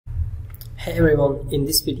Hey everyone, in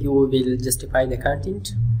this video we will justify the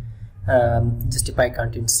content, justify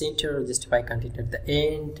content center, justify content at the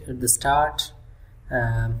end, at the start.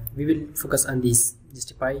 We will focus on this,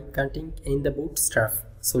 justify content in the Bootstrap.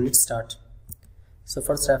 So let's start. So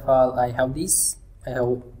first of all, I have this, I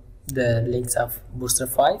have the links of Bootstrap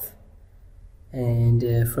 5, and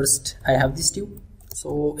first I have this too.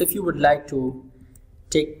 So if you would like to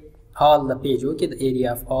take all the page, okay, the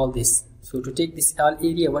area of all this. So to take this all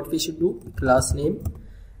area, what we should do? Class name.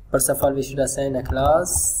 First of all, we should assign a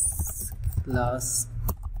class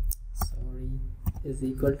is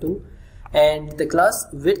equal to, and the class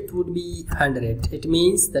width would be 100. It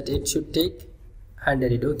means that it should take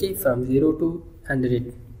 100, okay, from 0 to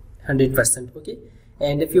 100%, okay.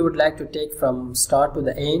 And if you would like to take from start to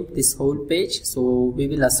the end this whole page, so we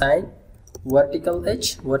will assign vertical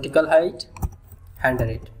edge, vertical height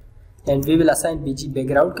 100. And we will assign BG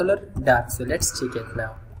background color dark. So let's check it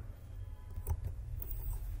now.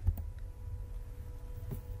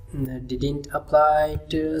 Didn't apply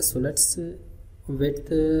it, so let's width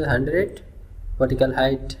 100, vertical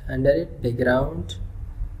height 100, background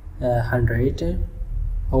 100.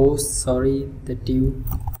 Oh sorry, that you,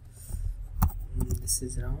 this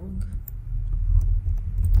is wrong.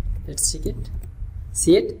 Let's check it.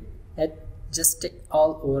 See it? Just take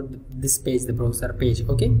all over this page, the browser page,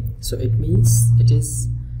 okay. So it means it is.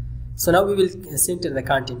 So now we will center the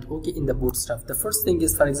content, okay, in the Bootstrap. The first thing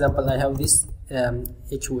is, for example, I have this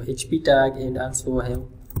HP tag, and also I have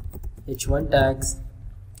H1 tags.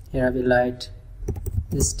 Here I will write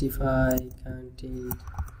justify content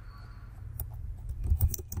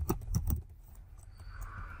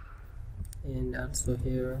and also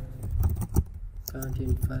here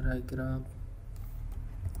content paragraph.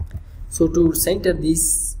 So to center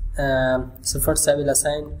this, so first I will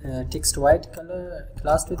assign text white color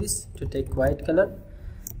class to this, to take white color.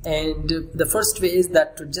 And the first way is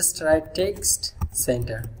that to just write text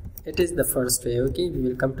center. It is the first way, okay. We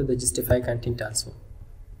will come to the justify content also.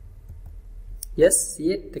 Yes,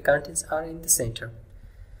 see it, the contents are in the center.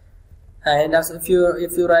 And also if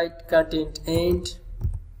you write content end,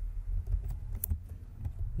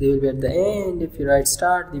 they will be at the end. If you write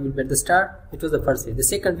start, they will be at the start. It was the first way. The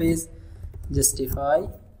second way is justify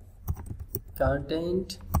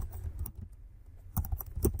content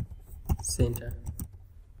center.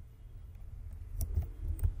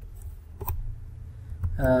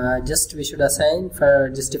 Just we should assign for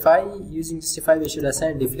justify, using justify we should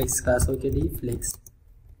assign deflex class, okay, deflex.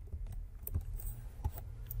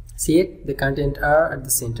 See it, the content are at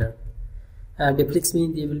the center. Deflex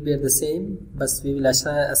means they will be at the same, but we will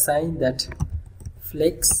assign that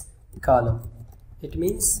flex column. It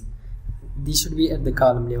means these should be at the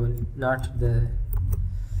column level, not the.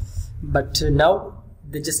 But now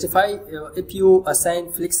the justify, if you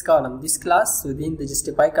assign flex column this class, so then the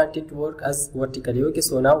justify content work as vertically, okay.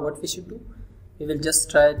 So now what we should do, we will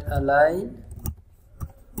just write align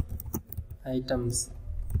items.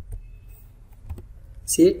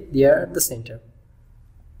 See it, they are at the center.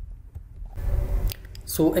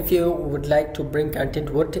 So if you would like to bring content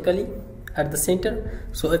vertically at the center,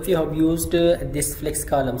 so if you have used this flex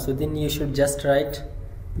column, so then you should just write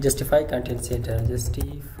justify content center,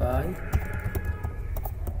 justify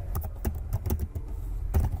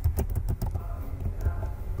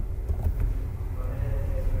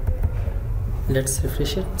let's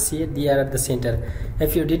refresh it. See it, they are at the center.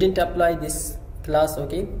 If you didn't apply this class,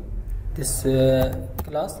 okay, this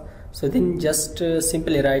class, so then just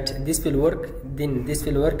simply write this will work, then this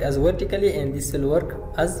will work as vertically and this will work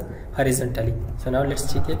as horizontally. So now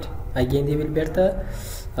let's check it again. They will be at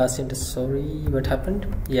the center. Sorry, what happened?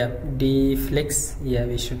 Yeah, deflex. Yeah,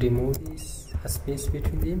 we should remove this space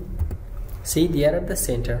between them. See, they are at the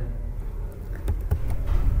center.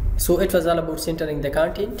 So it was all about centering the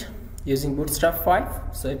content using Bootstrap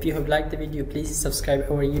 5. So if you have liked the video, please subscribe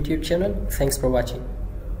our YouTube channel. Thanks for watching.